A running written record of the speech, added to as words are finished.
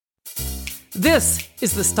This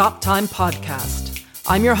is the Stop Time Podcast.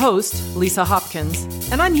 I'm your host, Lisa Hopkins,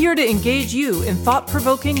 and I'm here to engage you in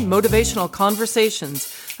thought-provoking, motivational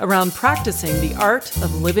conversations around practicing the art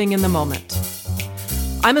of living in the moment.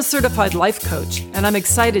 I'm a certified life coach, and I'm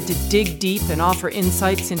excited to dig deep and offer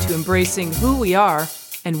insights into embracing who we are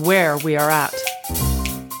and where we are at.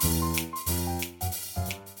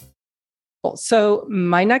 So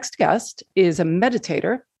my next guest is a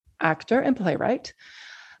meditator, actor, and playwright.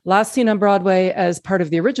 Last seen on Broadway as part of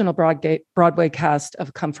the original Broadway cast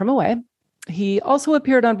of Come From Away. He also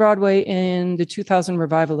appeared on Broadway in the 2000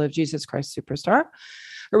 revival of Jesus Christ Superstar,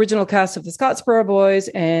 original cast of the Scottsboro Boys,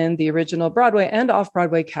 and the original Broadway and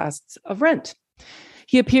off-Broadway casts of Rent.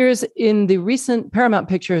 He appears in the recent Paramount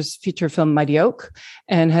Pictures feature film Mighty Oak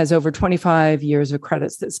and has over 25 years of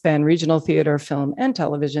credits that span regional theater, film, and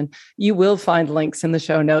television. You will find links in the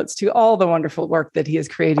show notes to all the wonderful work that he is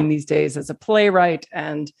creating these days as a playwright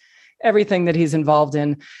and everything that he's involved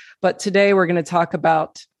in. But today we're going to talk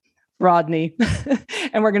about Rodney,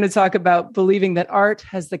 and we're going to talk about believing that art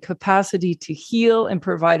has the capacity to heal and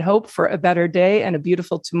provide hope for a better day and a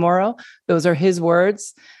beautiful tomorrow. Those are his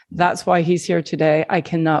words. That's why he's here today. I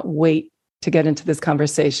cannot wait to get into this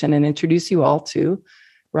conversation and introduce you all to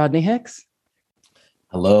Rodney Hicks.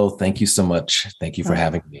 Hello. Thank you so much. Thank you for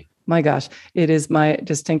having me. My gosh, it is my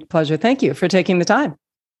distinct pleasure. Thank you for taking the time.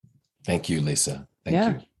 Thank you, Lisa.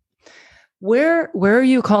 Thank you. Where are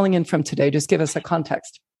you calling in from today? Just give us a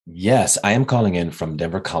context. Yes, I am calling in from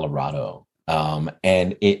Denver, Colorado.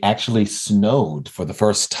 And it actually snowed for the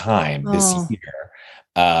first time this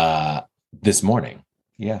year, this morning.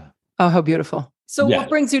 Yeah. Oh, how beautiful. So What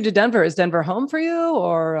brings you to Denver? Is Denver home for you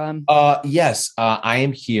or? Yes, I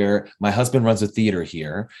am here. My husband runs a theater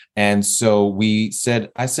here. And so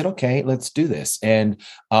I said, okay, let's do this. And,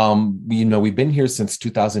 we've been here since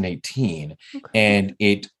 2018 and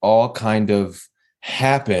it all kind of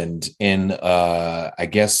happened in,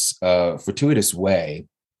 fortuitous way.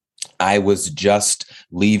 I was just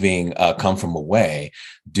leaving Come From Away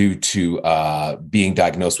due to being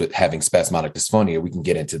diagnosed with having spasmodic dysphonia. We can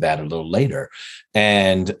get into that a little later.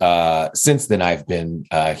 And since then, I've been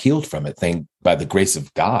healed from it, by the grace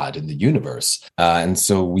of God in the universe. And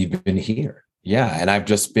so we've been here. Yeah. And I've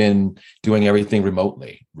just been doing everything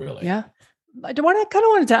remotely, really. Yeah. I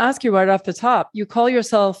wanted to ask you right off the top. You call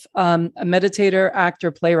yourself a meditator,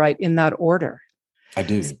 actor, playwright in that order. I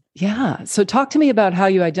do. Yeah. So talk to me about how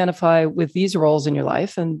you identify with these roles in your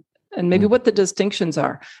life and maybe what the distinctions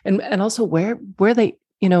are and also where they,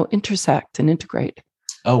 intersect and integrate.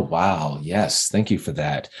 Oh, wow. Yes. Thank you for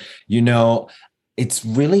that. It's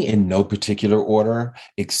really in no particular order,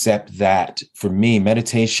 except that for me,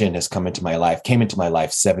 meditation came into my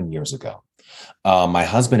life 7 years ago. My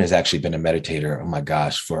husband has actually been a meditator, oh my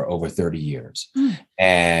gosh, for over 30 years.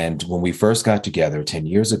 And when we first got together 10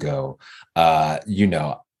 years ago,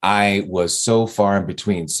 I was so far in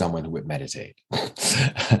between someone who would meditate.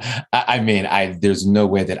 There's no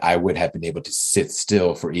way that I would have been able to sit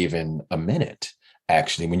still for even a minute,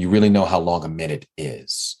 actually, when you really know how long a minute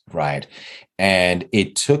is, right? And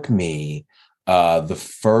it took me the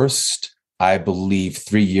first, I believe,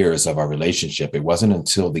 3 years of our relationship. It wasn't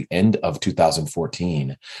until the end of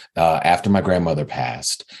 2014, after my grandmother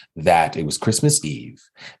passed, that it was Christmas Eve.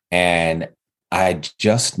 And I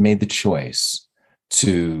just made the choice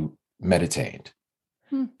to meditate.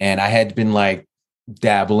 And I had been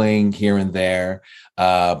dabbling here and there,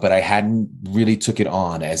 but I hadn't really took it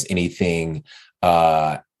on as anything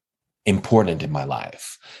important in my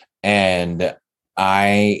life. And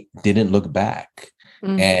I didn't look back.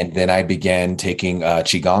 And then I began taking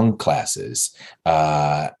Qigong classes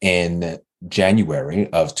in January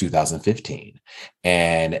of 2015.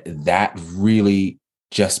 And that really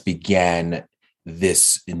just began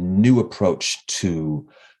this new approach to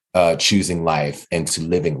choosing life and to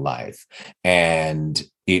living life. And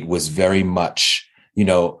it was very much,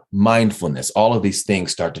 mindfulness. All of these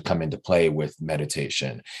things start to come into play with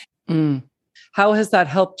meditation. How has that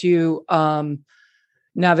helped you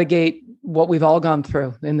navigate what we've all gone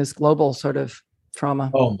through in this global sort of trauma?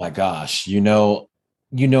 Oh my gosh.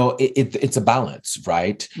 It's a balance,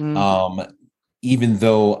 right? Even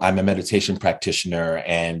though I'm a meditation practitioner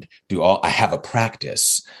and I have a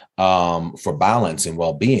practice for balance and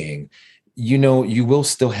well-being, you will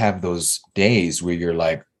still have those days where you're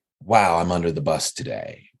like, wow, I'm under the bus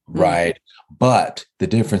today, right? But the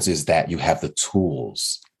difference is that you have the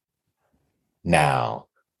tools now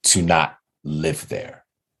to not live there.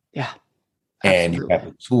 Yeah. Absolutely. And you have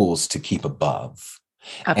the tools to keep above.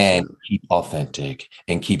 Absolutely. And keep authentic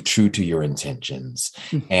and keep true to your intentions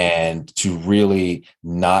and to really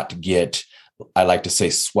not get I like to say,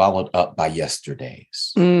 swallowed up by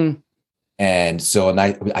yesterdays. Mm. And so, and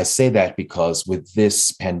I say that because with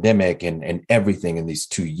this pandemic and everything in these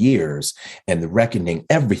 2 years and the reckoning,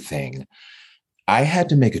 everything, I had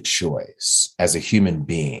to make a choice as a human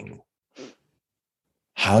being.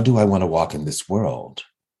 How do I want to walk in this world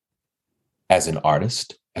as an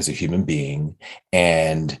artist, as a human being?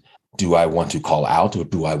 And do I want to call out or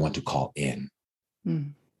do I want to call in?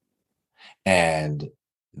 Mm. And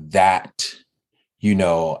that,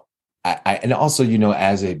 and also,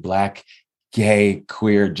 as a Black, gay,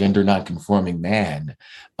 queer, gender nonconforming man,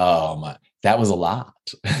 that was a lot.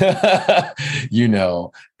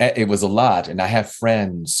 It was a lot. And I have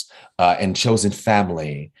friends and chosen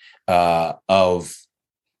family of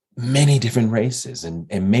many different races and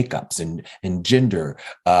makeups and gender,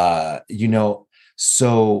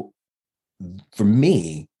 so for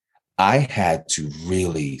me, I had to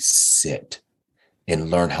really sit and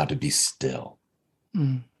learn how to be still.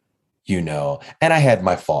 Mm. And I had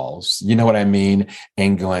my falls, you know what I mean?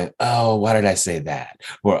 And going, oh, why did I say that?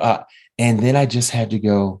 And then I just had to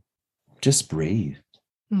go, just breathe.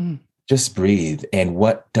 Mm. Just breathe. And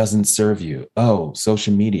what doesn't serve you? Oh,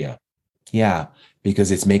 social media. Yeah,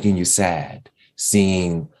 because it's making you sad,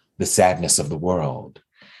 seeing the sadness of the world.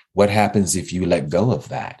 What happens if you let go of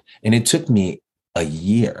that? And it took me a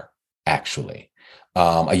year, actually,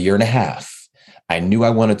 a year and a half. I knew I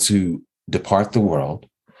wanted to depart the world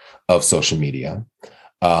of social media,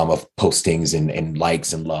 of postings and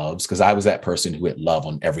likes and loves, because I was that person who would love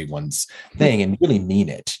on everyone's thing and really mean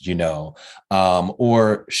it,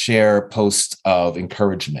 or share posts of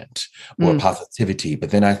encouragement or positivity.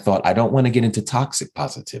 But then I thought, I don't want to get into toxic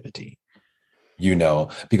positivity,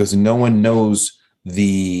 because no one knows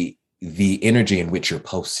the energy in which you're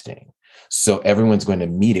posting. So everyone's going to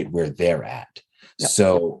meet it where they're at. Yep.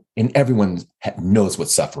 So, and everyone knows what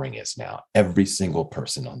suffering is now, every single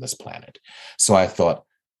person on this planet. So I thought,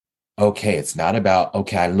 okay, it's not about,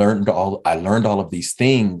 okay, I learned all of these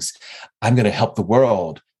things. I'm going to help the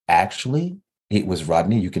world. Actually, it was,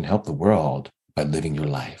 Rodney, you can help the world by living your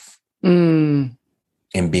life and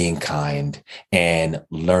being kind and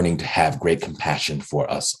learning to have great compassion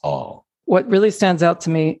for us all. What really stands out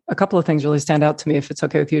to me, a couple of things really stand out to me, if it's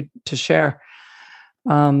okay with you to share.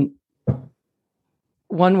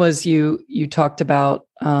 One was you talked about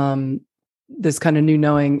this kind of new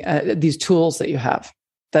knowing, these tools that you have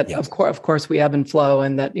that yes. of course we ebb and flow,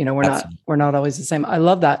 and that, we're not always the same. I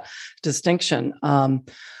love that distinction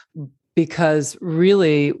because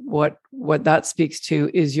really what that speaks to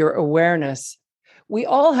is your awareness. We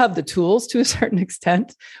all have the tools to a certain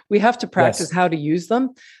extent. We have to practice yes. how to use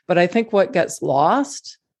them. But I think what gets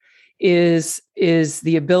lost is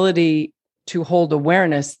the ability to hold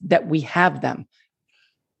awareness that we have them.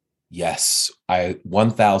 Yes, I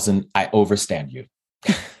overstand you.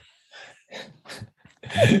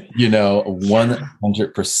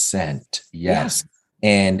 100%. Yes. Yeah.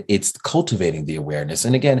 And it's cultivating the awareness.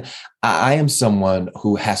 And again, I am someone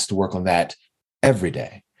who has to work on that every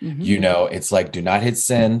day. Mm-hmm. It's like, do not hit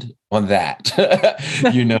send on that,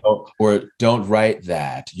 or don't write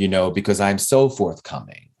that, because I'm so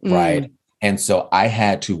forthcoming. Right. And so I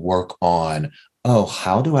had to work on,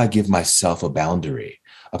 how do I give myself a boundary,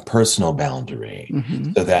 a personal boundary,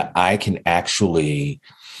 mm-hmm. so that I can actually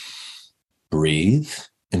breathe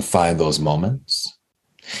and find those moments.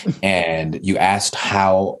 And you asked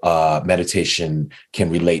how meditation can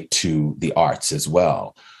relate to the arts as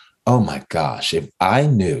well. Oh my gosh, if I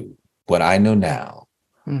knew what I know now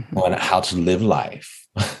mm-hmm. on how to live life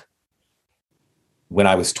when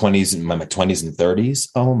I was in my 20s and 30s,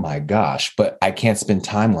 oh my gosh, but I can't spend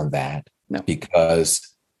time on that because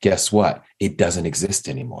guess what? It doesn't exist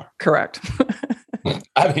anymore. Correct.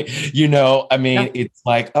 It's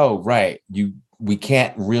like, oh, right. We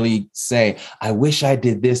can't really say, I wish I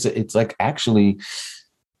did this. It's like, actually,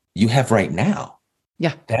 you have right now.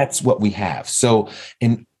 Yeah. That's what we have. So,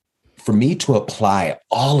 for me to apply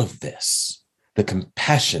all of this, the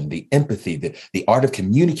compassion, the empathy, the art of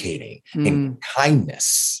communicating and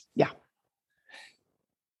kindness. Yeah.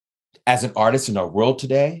 As an artist in our world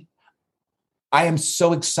today, I am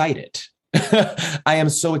so excited. I am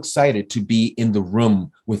so excited to be in the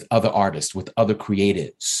room with other artists, with other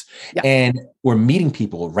creatives. Yeah. And we're meeting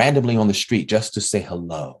people randomly on the street just to say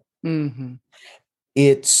hello. Mm-hmm.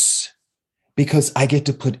 It's because I get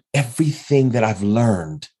to put everything that I've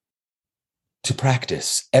learned to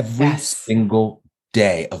practice every yes. single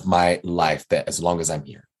day of my life, that as long as I'm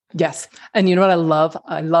here. Yes. And you know what I love,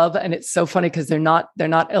 and it's so funny because they're not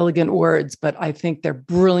elegant words, but I think they're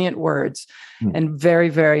brilliant words and very,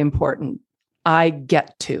 very important. I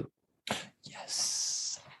get to.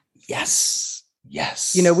 Yes. Yes.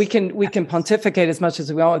 Yes. We can pontificate as much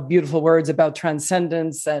as we want with beautiful words about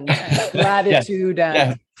transcendence and gratitude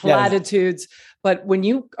and platitudes. But when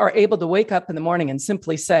you are able to wake up in the morning and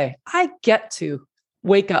simply say, I get to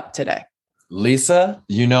wake up today. Lisa,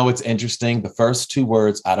 it's interesting. The first 2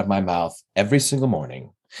 words out of my mouth every single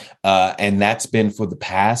morning, and that's been for the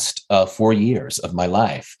past 4 years of my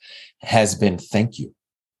life, has been thank you.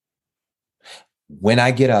 When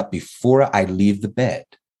I get up, before I leave the bed,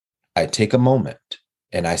 I take a moment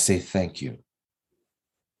and I say thank you.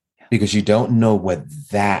 Because you don't know what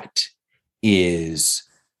that is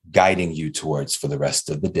guiding you towards for the rest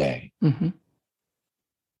of the day. Mm-hmm.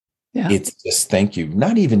 Yeah. It's just thank you,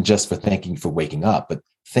 not even just for thanking for waking up, but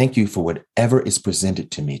thank you for whatever is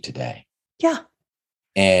presented to me today. Yeah.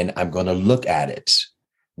 And I'm going to look at it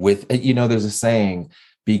with, there's a saying,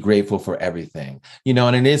 be grateful for everything,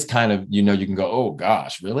 and it is kind of, you can go, oh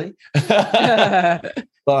gosh, really?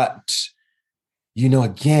 But,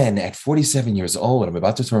 again, at 47 years old, I'm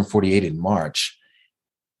about to turn 48 in March.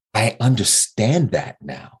 I understand that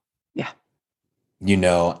now. Yeah.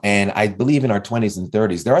 And I believe in our 20s and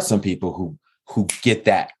 30s, there are some people who get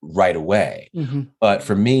that right away. Mm-hmm. But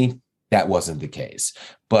for me, that wasn't the case.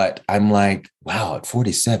 But I'm like, wow, at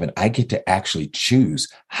 47, I get to actually choose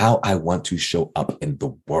how I want to show up in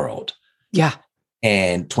the world. Yeah.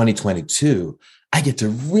 And 2022, I get to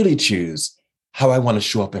really choose how I want to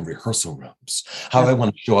show up in rehearsal rooms, how I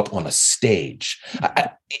want to show up on a stage.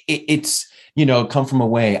 It's, Come From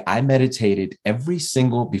Away. I meditated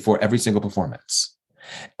before every single performance.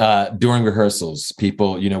 During rehearsals,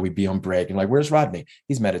 people, we'd be on break and like, where's Rodney?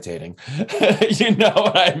 He's meditating. You know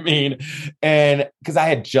what I mean? And because I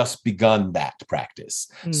had just begun that practice.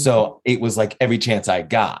 Mm-hmm. So it was like every chance I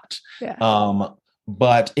got. Yeah.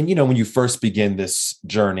 But when you first begin this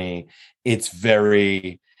journey, it's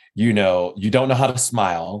very, you don't know how to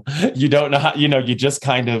smile. You don't know how, you just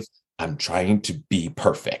kind of, I'm trying to be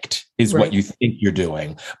perfect is what you think you're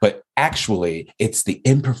doing. But actually, it's the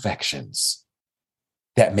imperfections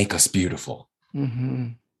that make us beautiful. Mm-hmm.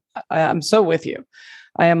 I'm so with you.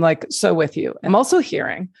 I am so with you. I'm also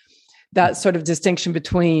hearing that sort of distinction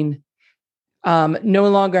between no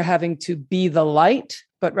longer having to be the light,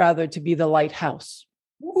 but rather to be the lighthouse.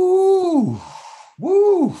 Woo.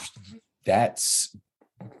 That's,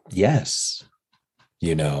 yes.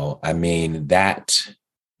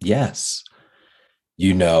 Yes.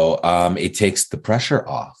 It takes the pressure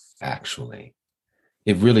off, actually.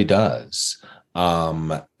 It really does.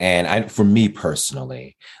 For me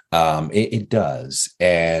personally, it does.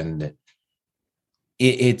 And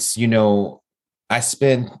it's, I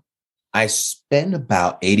spend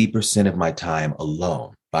about 80% of my time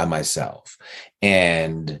alone by myself.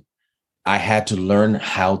 And I had to learn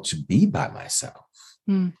how to be by myself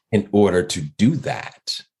in order to do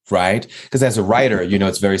that. Right? Because as a writer,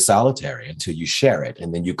 it's very solitary until you share it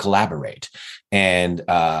and then you collaborate. And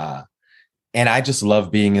I just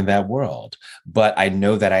love being in that world. But I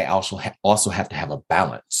know that I also have to have a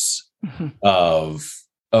balance of,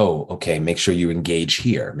 make sure you engage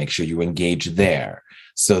here, make sure you engage there,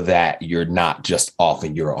 so that you're not just off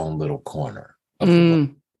in your own little corner of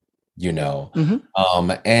the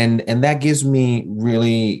world, and that gives me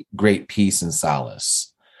really great peace and solace.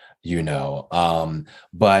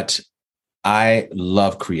 But I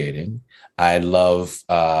love creating. I love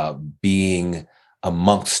being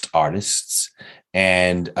amongst artists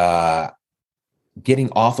and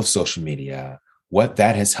getting off of social media. What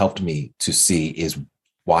that has helped me to see is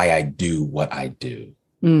why I do what I do,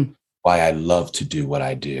 why I love to do what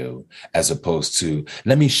I do, as opposed to,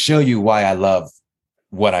 let me show you why I love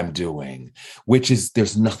what I'm doing, which is,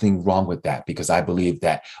 there's nothing wrong with that, because I believe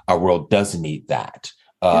that our world does need that.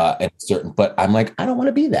 But I'm like, I don't want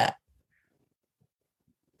to be that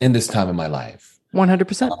in this time in my life.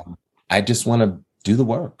 100%. I just want to do the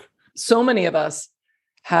work. So many of us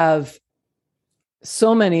have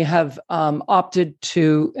opted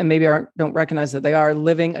to, and maybe don't recognize that they are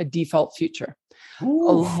living a default future. Ooh.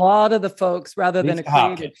 A lot of the folks, rather than a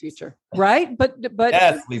creative future, right? But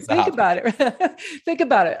yes, think about it. Think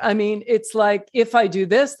about it. I mean, it's like, if I do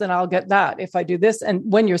this, then I'll get that. If I do this, and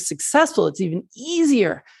when you're successful, it's even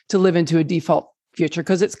easier to live into a default future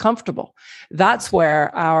because it's comfortable. That's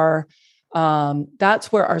where our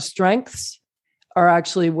strengths are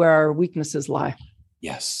actually where our weaknesses lie.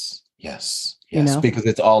 Yes. Because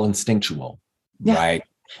it's all instinctual, right?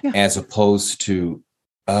 Yeah. As opposed to,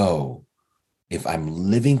 if I'm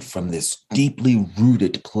living from this deeply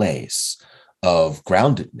rooted place of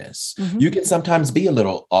groundedness, you can sometimes be a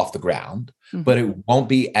little off the ground, but it won't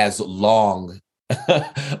be as long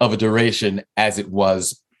of a duration as it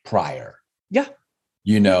was prior. Yeah.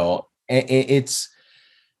 it's,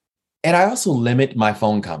 and I also limit my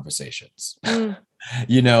phone conversations. I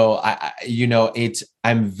don't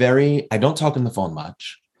talk on the phone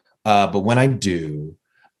much. But when I do,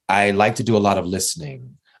 I like to do a lot of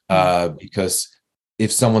listening because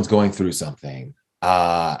if someone's going through something,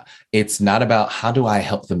 it's not about how do I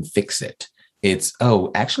help them fix it. It's,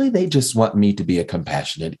 oh, actually, they just want me to be a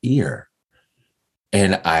compassionate ear.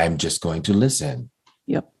 And I'm just going to listen.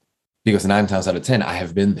 Yep. Because 9 times out of 10, I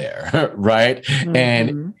have been there, right? Mm-hmm.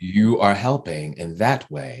 And you are helping in that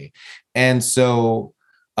way. And so,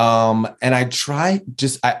 and I try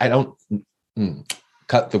I don't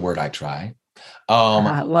cut the word I try.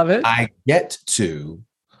 I love it. I get to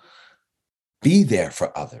be there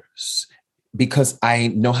for others because I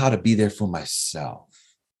know how to be there for myself.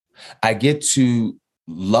 I get to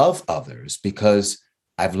love others because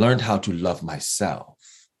I've learned how to love myself.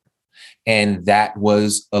 And that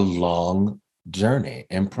was a long journey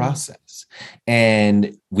and process.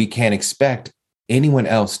 And we can't expect anyone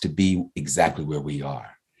else to be exactly where we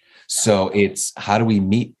are. So it's how do we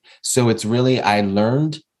meet? So it's really, I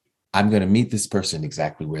learned I'm going to meet this person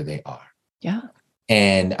exactly where they are. Yeah.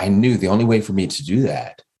 And I knew the only way for me to do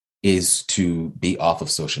that is to be off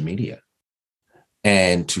of social media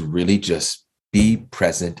and to really just be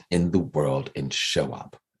present in the world and show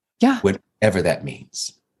up. Yeah. Whatever that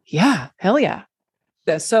means. Yeah. Hell yeah.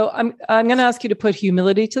 So I'm going to ask you to put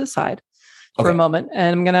humility to the side for a moment.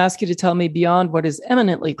 And I'm going to ask you to tell me beyond what is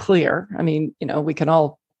eminently clear. I mean, we can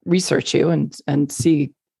all research you and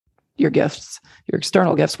see your gifts, your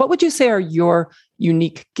external gifts. What would you say are your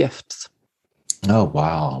unique gifts? Oh,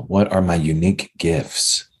 wow. What are my unique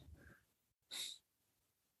gifts?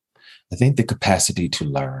 I think the capacity to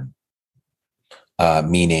learn,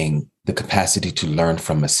 meaning the capacity to learn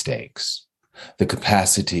from mistakes, the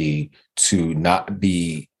capacity to not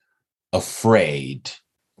be afraid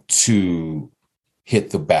to hit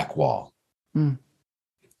the back wall in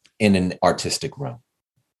an artistic room.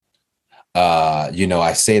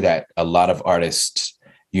 I say that a lot of artists,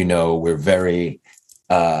 we're very,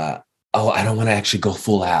 I don't want to actually go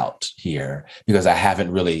full out here because I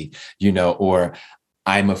haven't really, or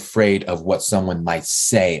I'm afraid of what someone might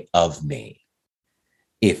say of me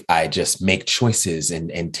if I just make choices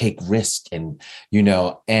and take risk and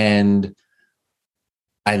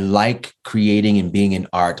I like creating and being in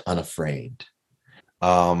art unafraid.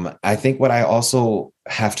 I think what I also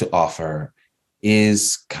have to offer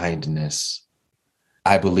is kindness.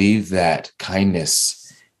 I believe that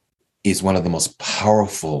kindness is one of the most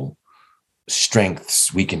powerful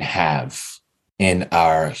strengths we can have in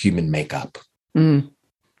our human makeup.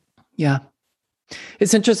 Yeah.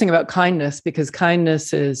 It's interesting about kindness because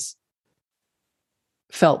kindness is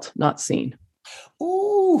felt, not seen.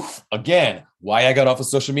 Ooh, again, why I got off of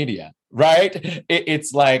social media, right?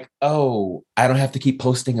 It's like, oh, I don't have to keep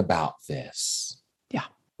posting about this. Yeah.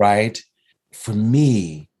 Right? For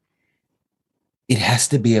me, it has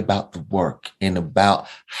to be about the work and about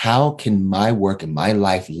how can my work and my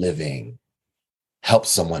life living help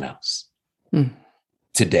someone else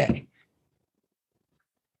today.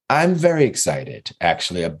 I'm very excited,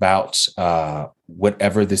 actually, about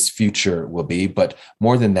whatever this future will be. But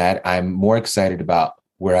more than that, I'm more excited about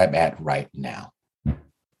where I'm at right now.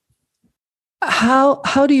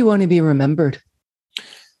 How do you want to be remembered?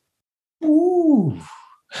 Ooh.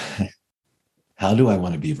 How do I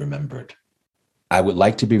want to be remembered? I would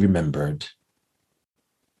like to be remembered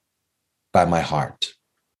by my heart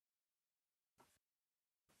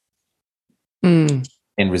and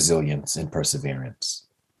resilience and perseverance.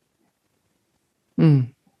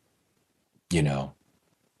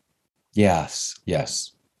 Yes. Yeah.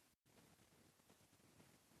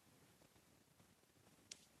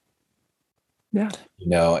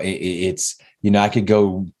 It's, I could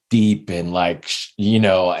go deep and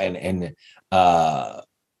and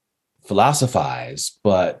philosophize,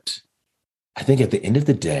 but I think at the end of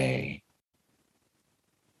the day,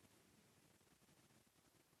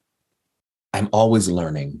 I'm always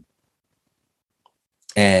learning.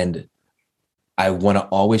 And I want to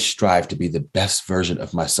always strive to be the best version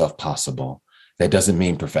of myself possible. That doesn't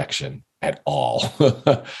mean perfection at all.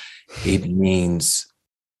 It means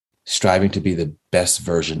striving to be the best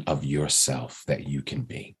version of yourself that you can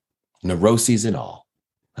be. Neuroses and all,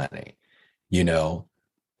 honey.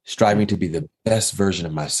 Striving to be the best version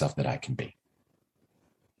of myself that I can be.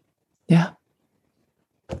 Yeah.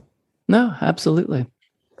 No, absolutely.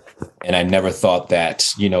 And I never thought that,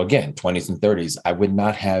 again, 20s and 30s, I would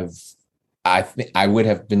not have, I would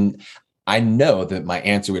have been, I know that my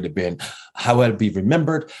answer would have been, how would I be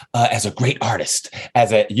remembered as a great artist,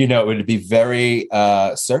 it would be very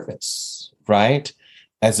surface, right?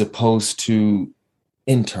 as opposed to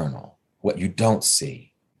internal, what you don't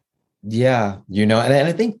see. Yeah, and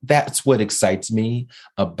I think that's what excites me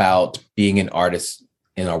about being an artist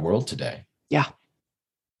in our world today. Yeah.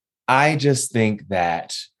 I just think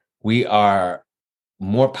that we are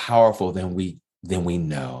more powerful than we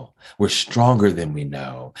know. We're stronger than we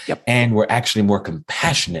know. Yep. And we're actually more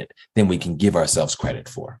compassionate than we can give ourselves credit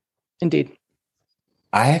for. Indeed.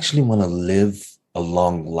 I actually want to live a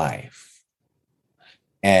long life.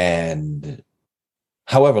 And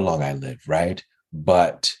however long I live, right?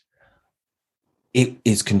 But it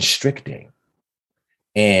is constricting.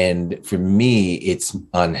 And for me, it's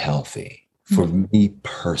unhealthy for me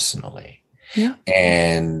personally. Yeah.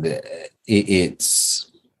 And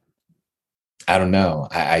it's, I don't know.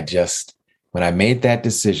 I just, when I made that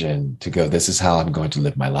decision to go, this is how I'm going to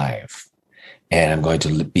live my life, and I'm going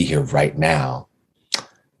to be here right now.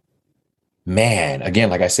 Man, again,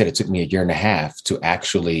 like I said, it took me 1.5 years to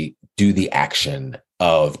actually do the action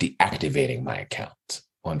of deactivating my account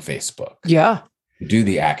on Facebook. Yeah. Do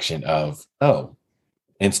the action of, oh,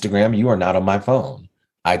 Instagram, you are not on my phone.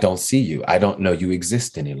 I don't see you. I don't know you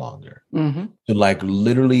exist any longer. Mm-hmm. To like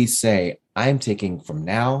literally say, I'm taking from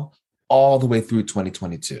now all the way through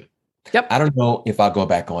 2022. Yep. I don't know if I'll go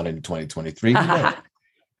back on in 2023.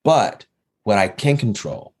 But what I can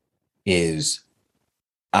control is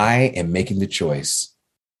I am making the choice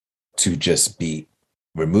to just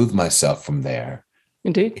remove myself from there.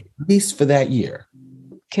 Indeed. At least for that year.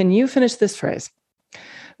 Can you finish this phrase?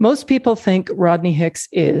 Most people think Rodney Hicks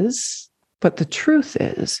is, but the truth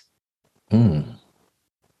is.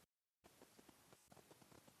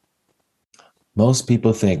 Most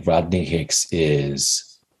people think Rodney Hicks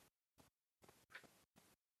is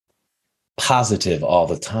positive all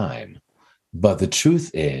the time, but the truth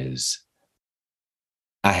is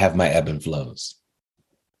I have my ebb and flows.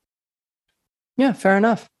 Yeah, fair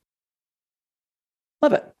enough.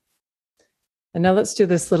 Love it. And now let's do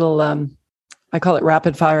this little, I call it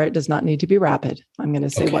rapid fire. It does not need to be rapid. I'm going to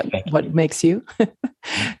say what makes you.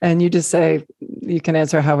 And you just say, you can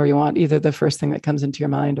answer however you want, either the first thing that comes into your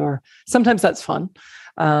mind, or sometimes that's fun.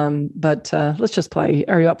 But let's just play.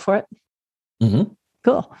 Are you up for it? Mm-hmm.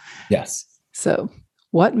 Cool. Yes. So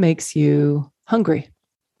what makes you hungry?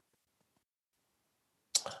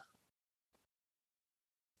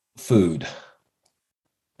 Food.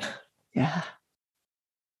 Yeah.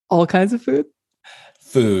 All kinds of food?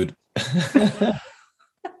 Food.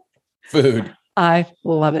 Food. I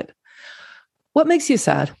love it. What makes you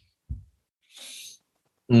sad?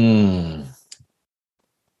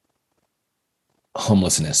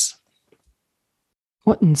 Homelessness.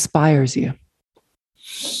 What inspires you?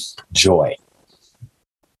 Joy.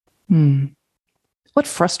 What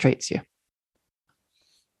frustrates you?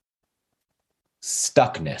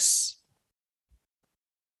 Stuckness.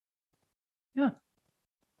 Yeah.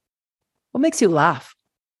 What makes you laugh?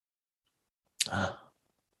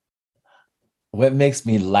 What makes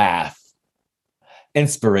me laugh?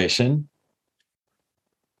 Inspiration.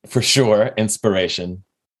 For sure. Inspiration.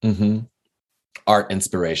 Art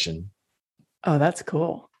inspiration. Oh, that's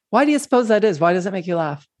cool. Why do you suppose that is? Why does it make you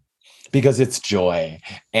laugh? Because it's joy,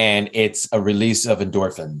 and it's a release of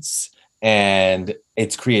endorphins, and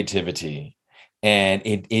it's creativity, and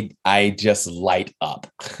I just light up.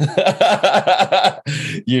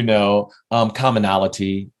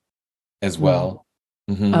 Commonality as well.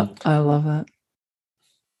 I love that.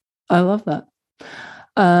 I love that.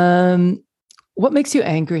 What makes you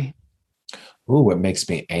angry? Ooh, what makes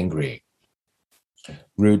me angry?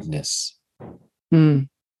 Rudeness. And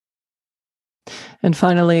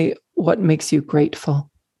finally, what makes you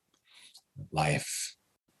grateful? Life.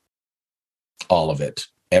 All of it.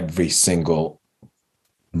 Every single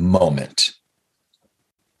moment.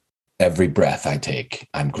 Every breath I take,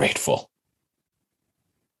 I'm grateful.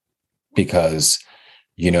 Because,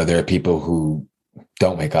 there are people who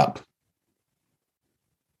don't wake up.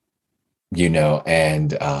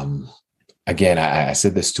 And again, I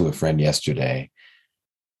said this to a friend yesterday.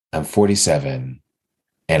 I'm 47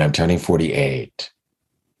 and I'm turning 48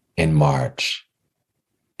 in March.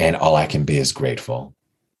 And all I can be is grateful.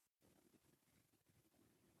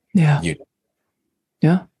 Yeah.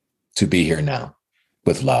 Yeah. To be here now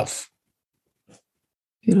with love.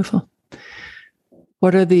 Beautiful.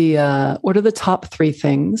 What are the top 3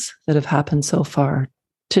 things that have happened so far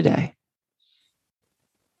today?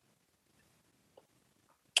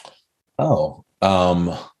 Oh,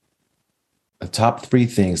 the top 3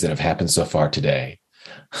 things that have happened so far today.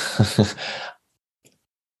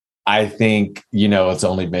 I think, it's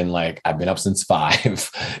only been I've been up since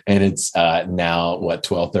 5 and it's now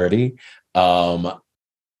 12:30.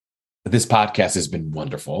 This podcast has been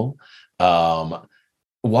wonderful.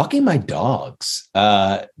 Walking my dogs,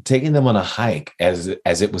 taking them on a hike as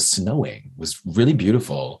it was snowing was really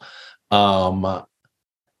beautiful.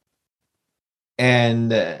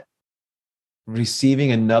 And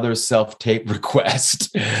receiving another self-tape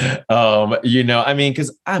request. I mean,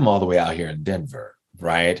 because I'm all the way out here in Denver,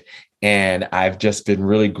 right? And I've just been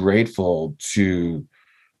really grateful to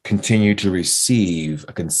continue to receive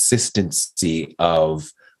a consistency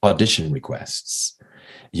of audition requests,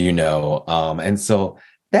 and so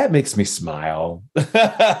that makes me smile.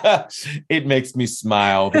 It makes me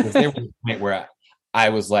smile because there was a point where I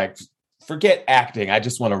was like, forget acting, I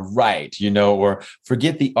just want to write, or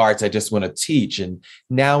forget the arts, I just want to teach. And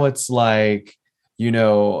now it's like,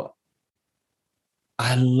 I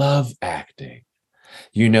love acting,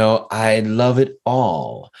 I love it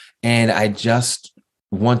all. And I just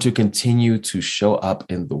want to continue to show up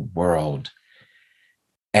in the world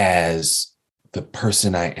as the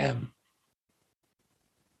person I am.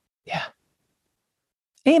 Yeah.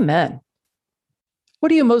 Amen.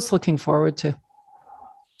 What are you most looking forward to?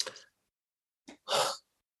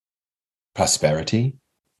 Prosperity.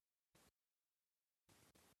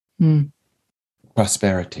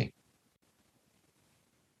 Prosperity.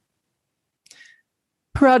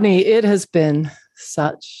 Rodney, it has been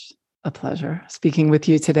such a pleasure speaking with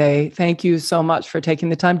you today. Thank you so much for taking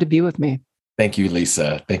the time to be with me. Thank you,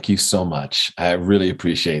 Lisa. Thank you so much. I really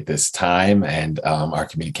appreciate this time and our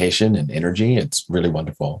communication and energy. It's really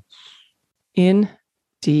wonderful.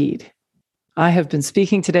 Indeed. I have been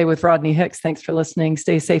speaking today with Rodney Hicks. Thanks for listening.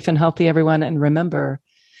 Stay safe and healthy, everyone. And remember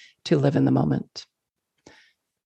to live in the moment.